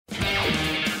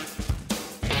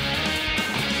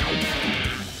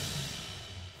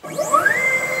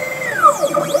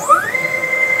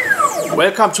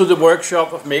Welcome to the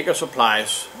workshop of Maker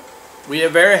Supplies. We are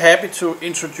very happy to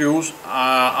introduce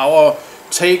our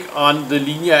take on the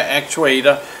linear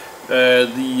actuator,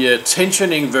 the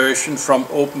tensioning version from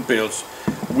OpenBuilds.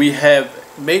 We have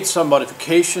made some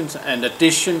modifications and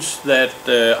additions that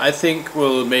I think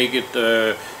will make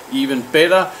it even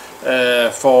better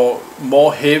for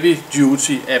more heavy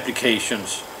duty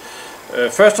applications.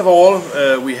 First of all,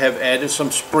 we have added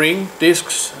some spring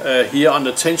discs here on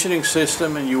the tensioning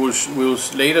system, and you will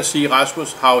later see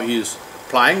Rasmus how he is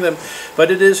applying them,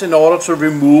 but it is in order to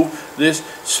remove this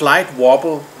slight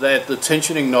wobble that the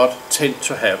tensioning knot tend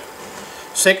to have.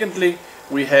 Secondly,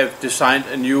 we have designed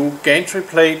a new gantry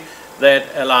plate that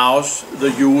allows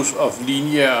the use of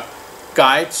linear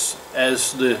guides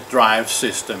as the drive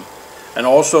system. And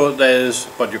also there is,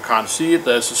 but you can't see it,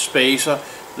 there's a spacer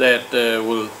that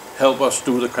will help us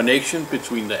do the connection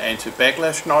between the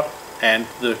anti-backlash knot and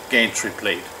the gantry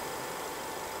plate.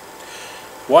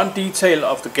 One detail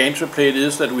of the gantry plate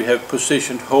is that we have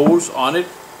positioned holes on it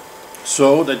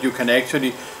so that you can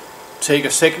actually take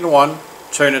a second one,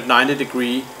 turn it 90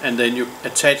 degrees, and then you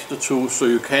attach the two so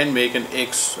you can make an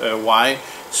XY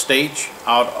stage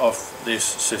out of this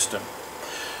system.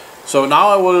 So now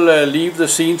I will leave the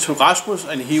scene to Rasmus,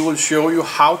 and he will show you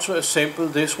how to assemble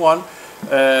this one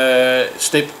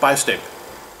step by step.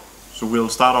 So we'll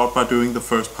start out by doing the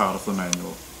first part of the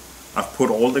manual. I've put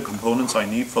all the components I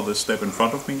need for this step in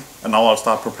front of me, and now I'll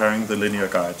start preparing the linear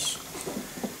guides.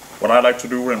 What I like to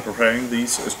do when preparing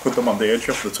these is put them on the edge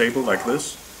of the table like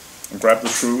this, and grab the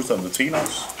screws and the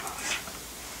T-nuts.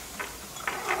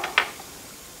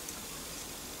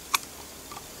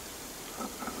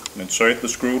 And insert the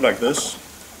screw like this,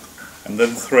 and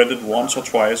then thread it once or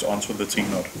twice onto the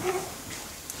T-nut.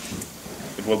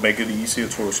 It will make it easier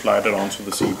to slide it onto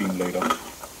the C-beam later.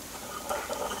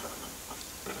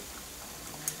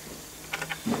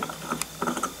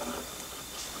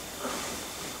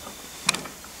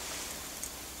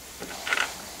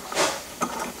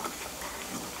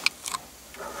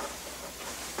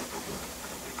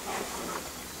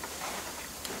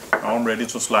 Now I'm ready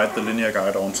to slide the linear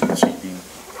guide onto the C-beam.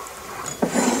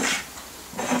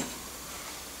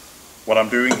 What I'm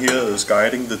doing here is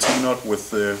guiding the T-nut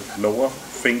with the lower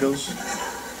fingers.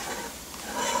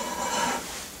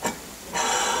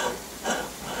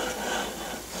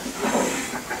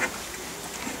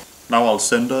 Now I'll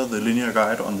center the linear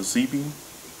guide on the C-beam.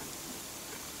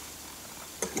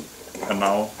 And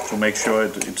now, to make sure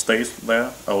it stays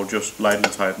there, I will just lightly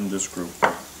tighten this screw.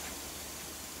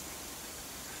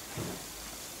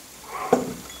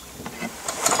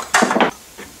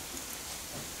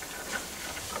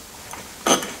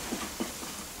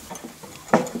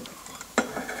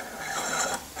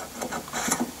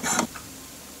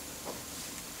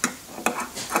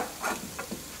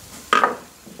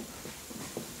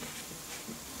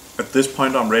 At this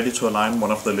point I'm ready to align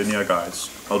one of the linear guides.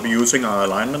 I'll be using our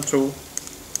alignment tool.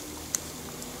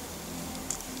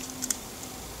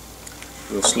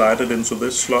 We'll slide it into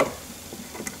this slot.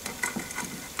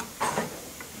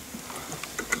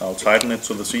 I'll tighten it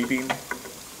to the C-beam.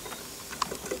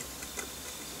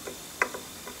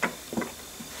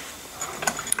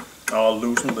 Now I'll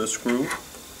loosen this screw.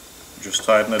 Just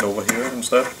tighten it over here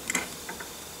instead.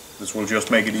 This will just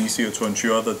make it easier to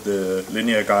ensure that the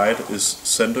linear guide is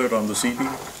centered on the C-beam.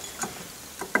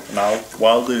 Now,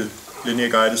 while the linear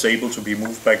guide is able to be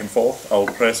moved back and forth, I will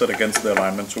press it against the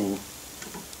alignment tool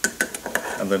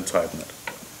and then tighten it.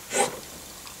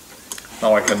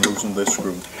 Now I can loosen this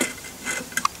screw.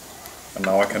 And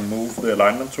now I can move the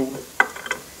alignment tool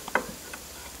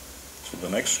to the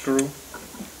next screw.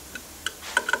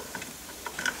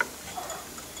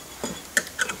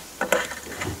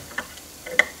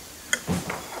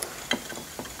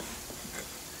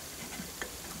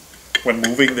 When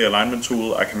moving the alignment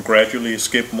tool, I can gradually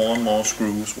skip more and more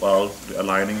screws while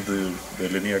aligning the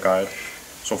linear guide.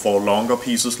 So for longer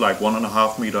pieces like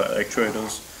 1.5 meter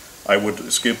actuators, I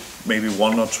would skip maybe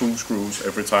 1 or 2 screws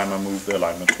every time I move the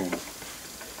alignment tool.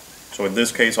 So in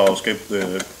this case I'll skip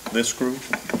this screw.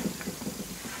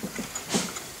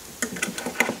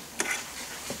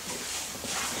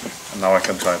 And now I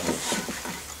can tighten it.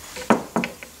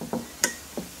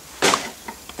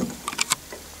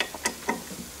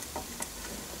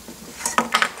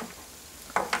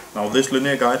 Now this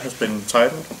linear guide has been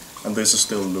tightened, and this is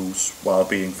still loose while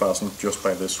being fastened just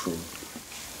by this screw.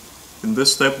 In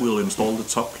this step we'll install the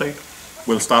top plate.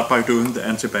 We'll start by doing the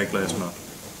anti-backlash knot.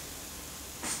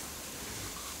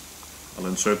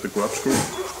 I'll insert the grub screw.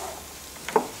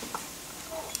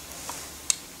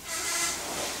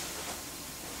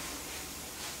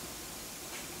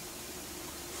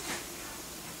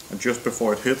 And just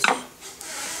before it hits,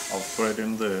 thread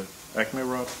in the ACME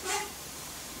rod.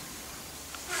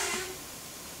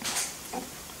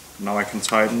 Now I can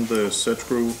tighten the set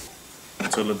screw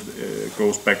until it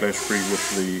goes backlash free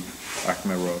with the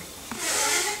ACME rod.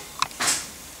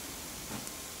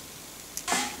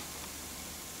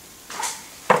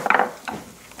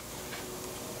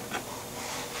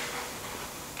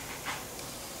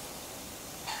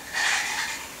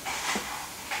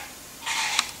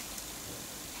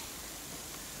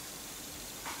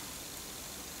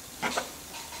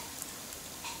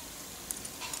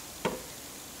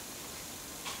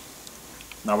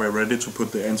 Now we're ready to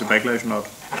put the anti-backlash nut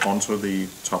onto the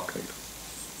top plate.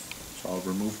 So I'll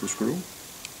remove the screw.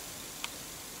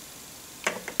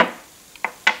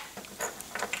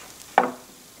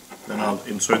 Then I'll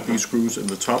insert these screws in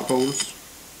the top holes.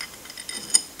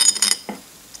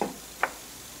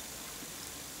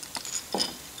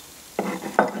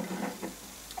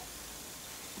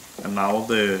 And now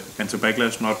the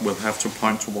anti-backlash nut will have to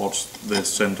point towards the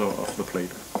center of the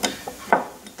plate.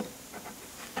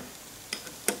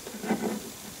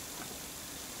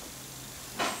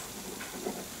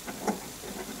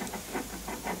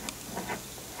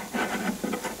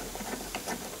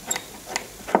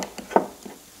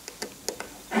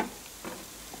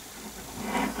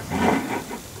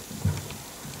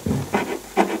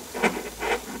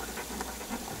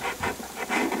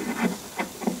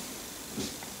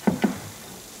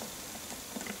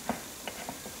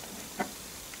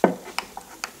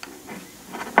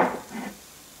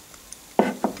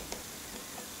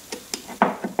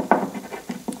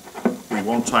 We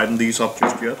won't tighten these up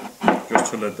just yet,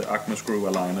 just to let the ACME screw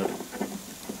align it.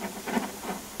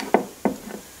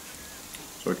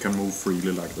 So it can move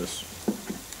freely like this.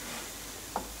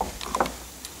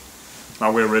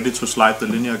 Now we're ready to slide the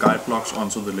linear guide blocks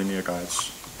onto the linear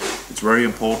guides. It's very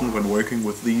important when working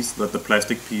with these that the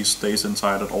plastic piece stays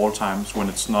inside at all times when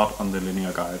it's not on the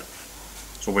linear guide.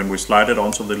 So when we slide it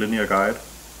onto the linear guide,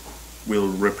 we'll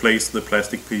replace the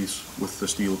plastic piece with the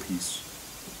steel piece.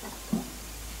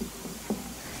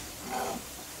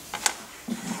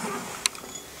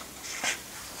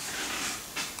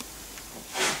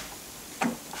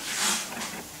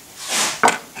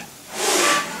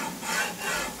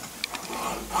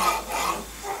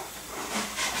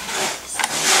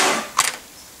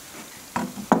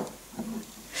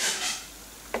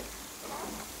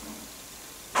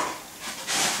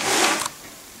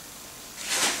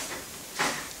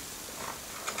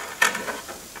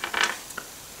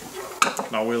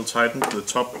 Now we'll tighten the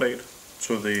top plate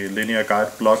to the linear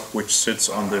guide block which sits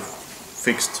on the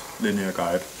fixed linear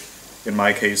guide. In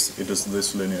my case it is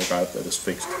this linear guide that is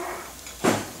fixed.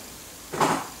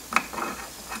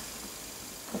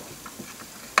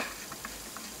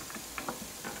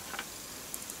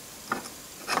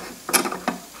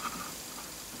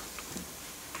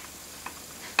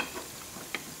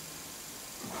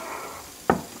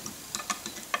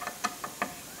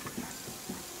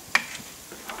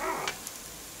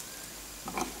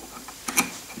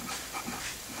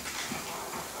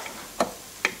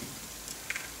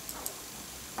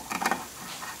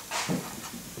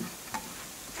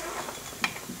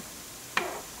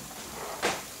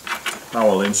 Now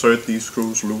I'll insert these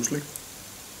screws loosely.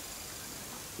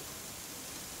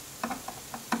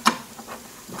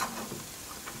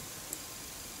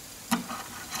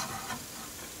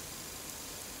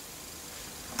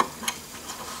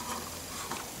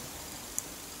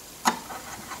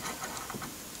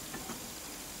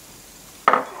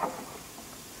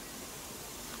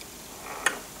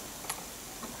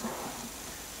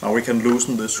 Now we can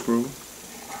loosen this screw.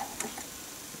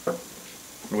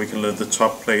 And we can let the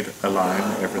top plate align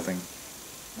everything.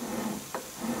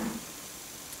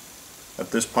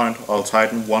 At this point I'll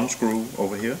tighten one screw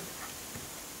over here.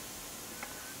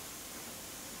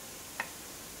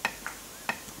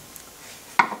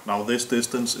 Now this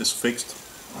distance is fixed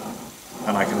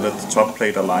and I can let the top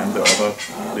plate align the other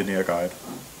linear guide.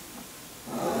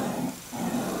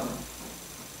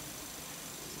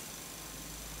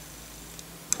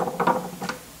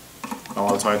 Now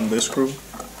I'll tighten this screw.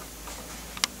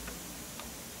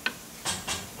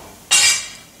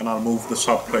 And I'll move the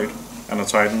sub plate and I'll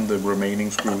tighten the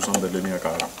remaining screws on the linear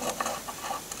guide.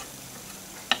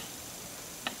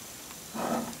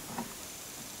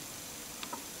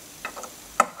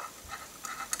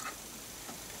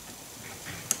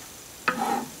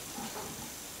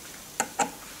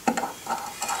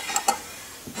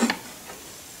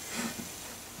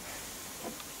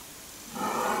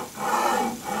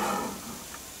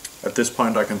 At this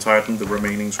point I can tighten the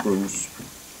remaining screws.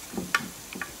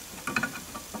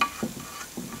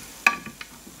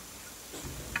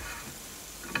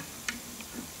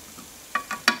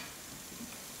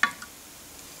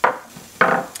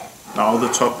 Now the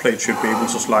top plate should be able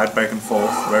to slide back and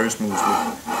forth very smoothly,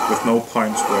 with no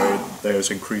points where there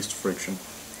is increased friction.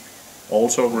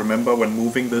 Also remember, when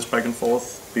moving this back and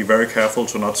forth, be very careful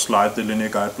to not slide the linear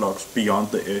guide blocks beyond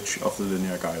the edge of the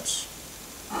linear guides.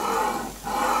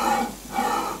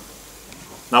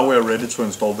 Now we are ready to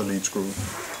install the lead screw.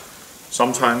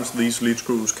 Sometimes these lead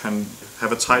screws can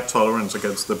have a tight tolerance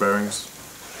against the bearings.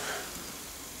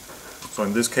 So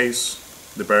in this case,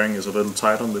 the bearing is a little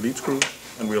tight on the lead screw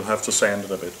and we'll have to sand it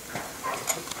a bit.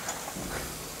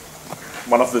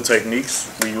 One of the techniques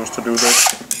we use to do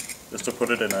this is to put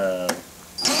it in a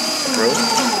drill.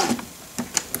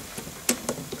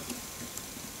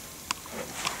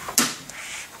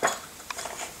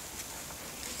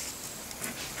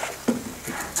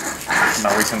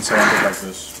 Now we can sand it like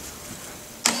this.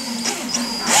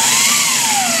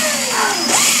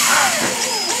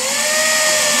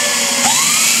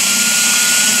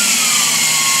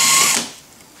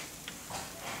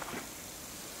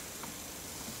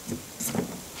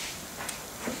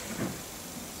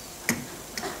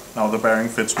 Now the bearing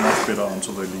fits much better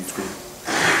onto the lead screw.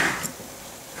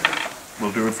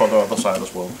 We'll do it for the other side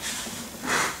as well.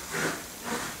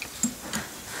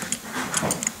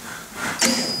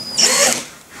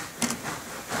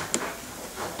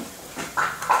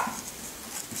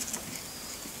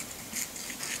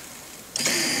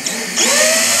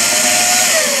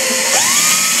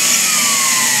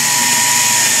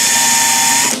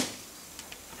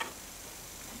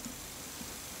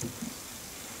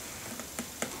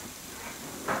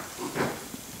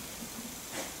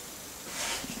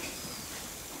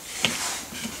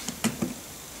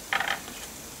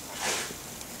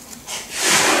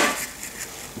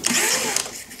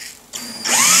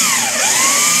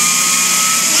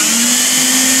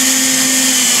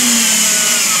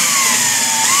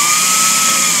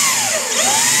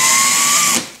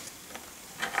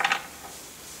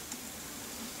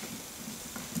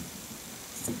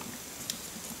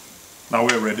 Now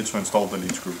we are ready to install the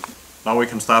lead screw. Now we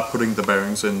can start putting the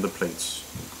bearings in the plates.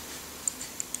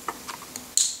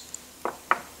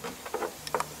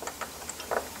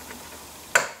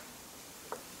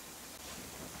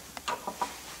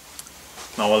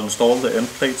 Now I'll install the end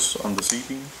plates on the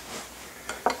C-Beam.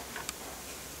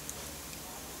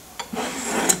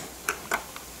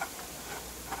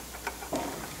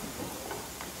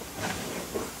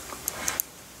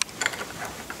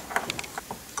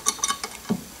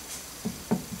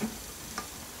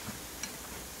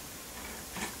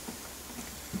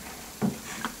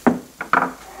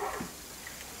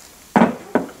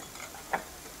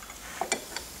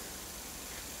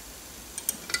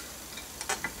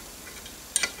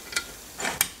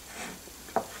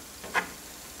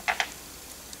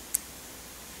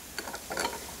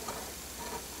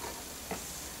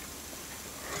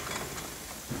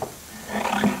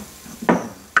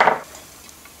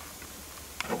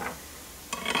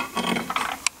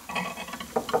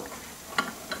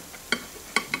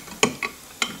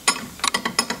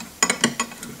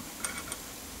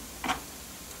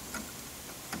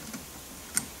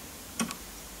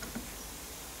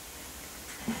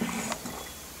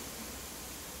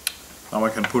 Now I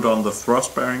can put on the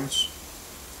thrust bearings.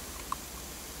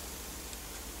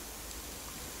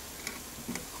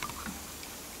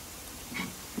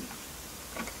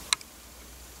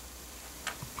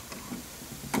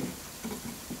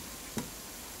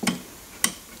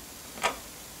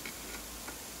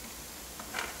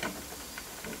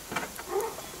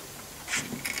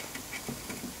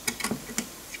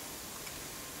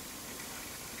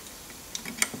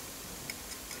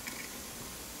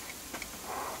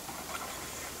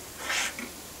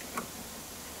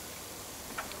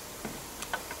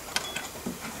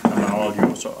 I'll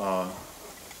use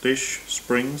dish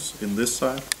springs in this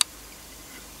side.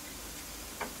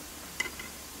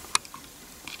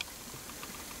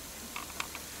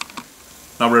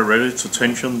 Now we're ready to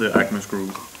tension the ACME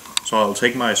screw. So I'll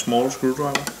take my small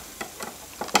screwdriver,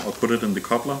 I'll put it in the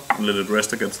coupler and let it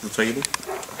rest against the table.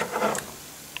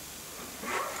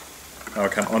 Now I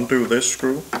can undo this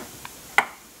screw.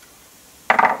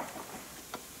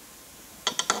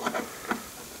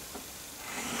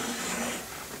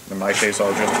 In my case,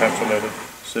 I'll just have to let it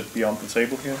sit beyond the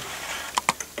table here.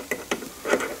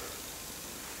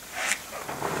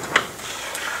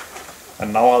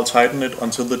 And now I'll tighten it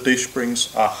until the dish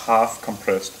springs are half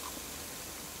compressed.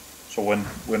 So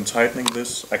when tightening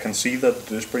this, I can see that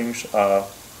the dish springs are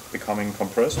becoming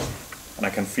compressed, and I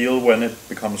can feel when it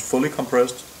becomes fully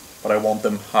compressed, but I want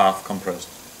them half compressed.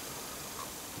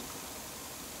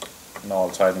 Now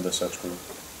I'll tighten this set screw.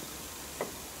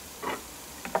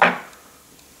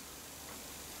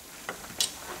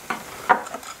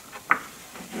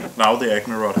 Now the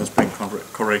ACME rod has been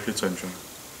correctly tensioned.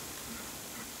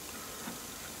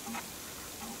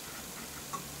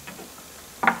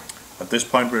 At this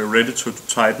point we are ready to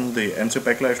tighten the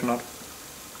anti-backlash nut.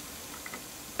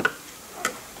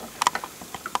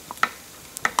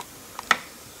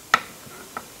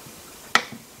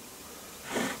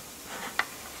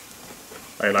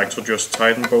 I like to just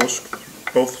tighten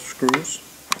both screws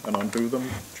and undo them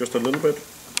just a little bit.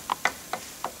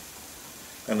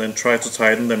 And then try to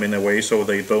tighten them in a way so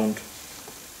they don't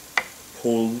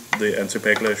pull the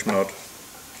anti-backlash nut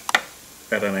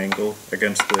at an angle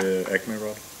against the ACME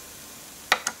rod.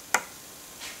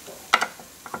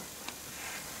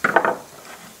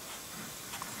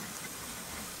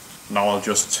 Now I'll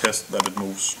just test that it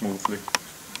moves smoothly.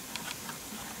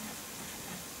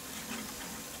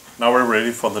 Now we're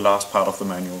ready for the last part of the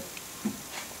manual.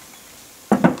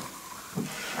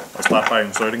 I'll start by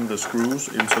inserting the screws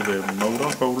into the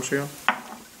motor holes here.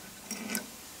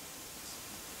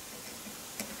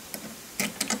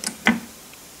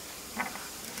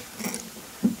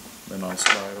 Then I'll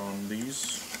slide on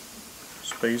these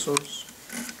spacers.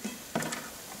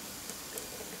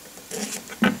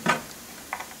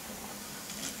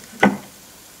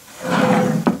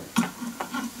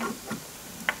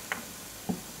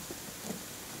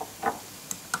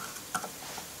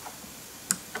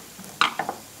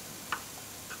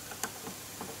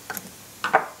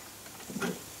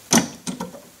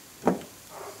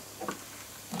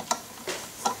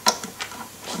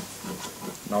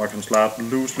 Now I can start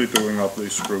loosely doing up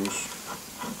these screws.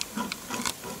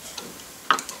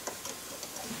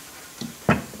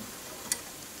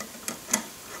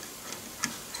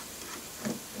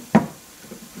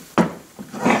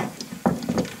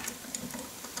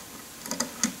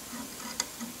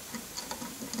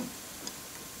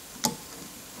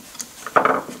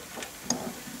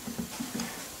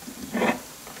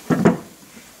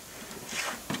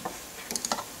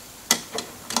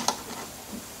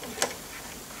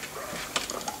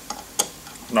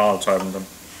 Now I'll tighten them.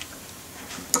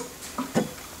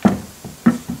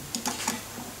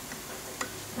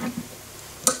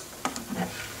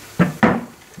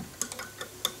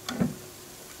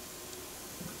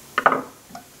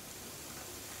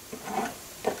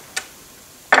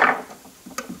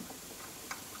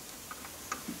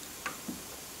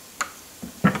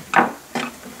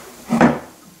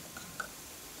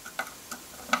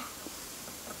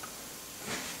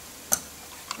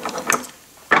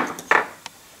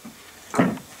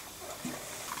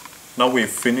 Now we've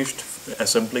finished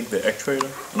assembling the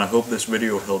actuator, and I hope this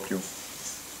video helped you.